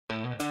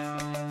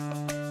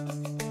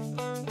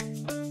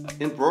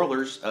In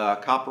broilers,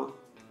 copper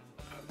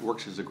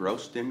works as a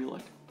growth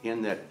stimulant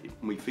in that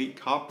when we feed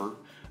copper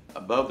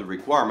above the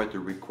requirement,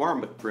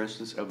 for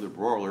instance, of the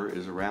broiler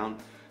is around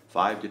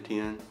 5 to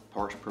 10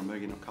 parts per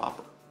million of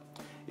copper.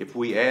 If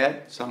we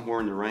add somewhere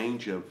in the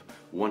range of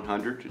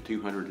 100 to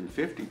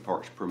 250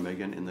 parts per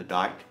million in the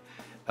diet,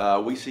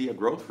 we see a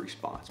growth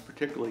response,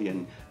 particularly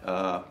in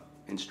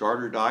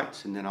starter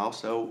diets and then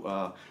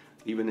also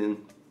even in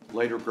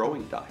later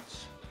growing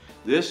diets.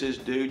 This is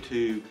due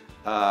to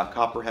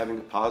copper having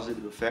a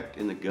positive effect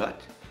in the gut.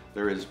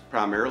 There is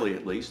primarily,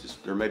 at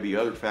least, there may be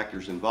other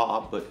factors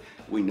involved, but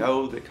we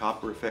know that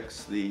copper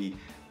affects the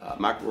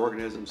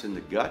microorganisms in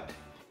the gut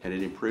and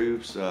it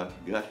improves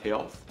gut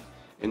health.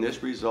 And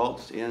this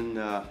results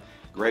in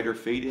greater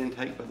feed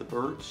intake by the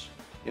birds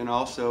and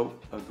also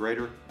a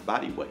greater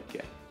body weight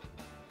gain.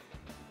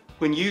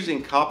 When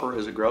using copper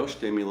as a growth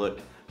stimulant,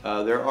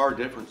 there are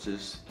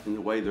differences in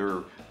the way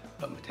they're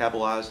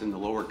metabolized in the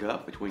lower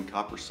gut between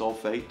copper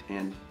sulfate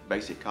and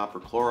basic copper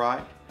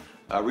chloride.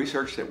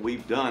 Research that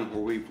we've done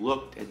where we've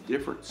looked at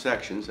different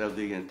sections of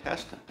the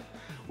intestine.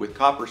 With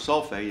copper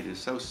sulfate, it is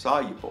so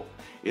soluble,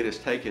 it is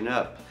taken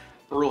up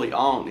early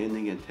on in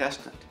the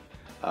intestine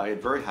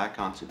at very high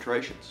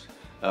concentrations.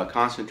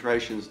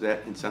 Concentrations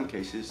that in some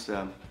cases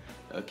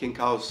can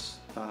cause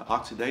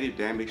oxidative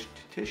damage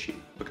to tissue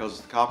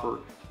because the copper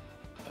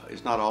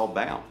is not all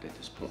bound at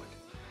this point.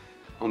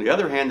 On the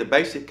other hand, the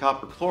basic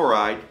copper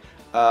chloride,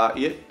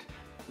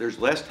 there's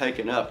less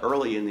taken up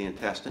early in the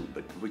intestine,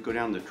 but if we go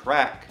down the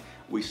track,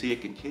 we see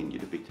it continue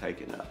to be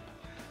taken up.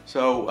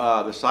 So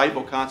the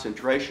soluble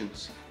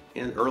concentrations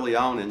early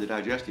on in the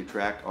digestive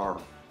tract are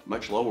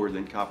much lower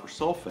than copper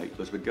sulfate,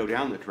 but as we go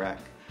down the track,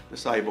 the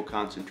soluble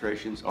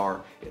concentrations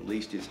are at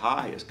least as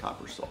high as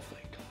copper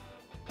sulfate.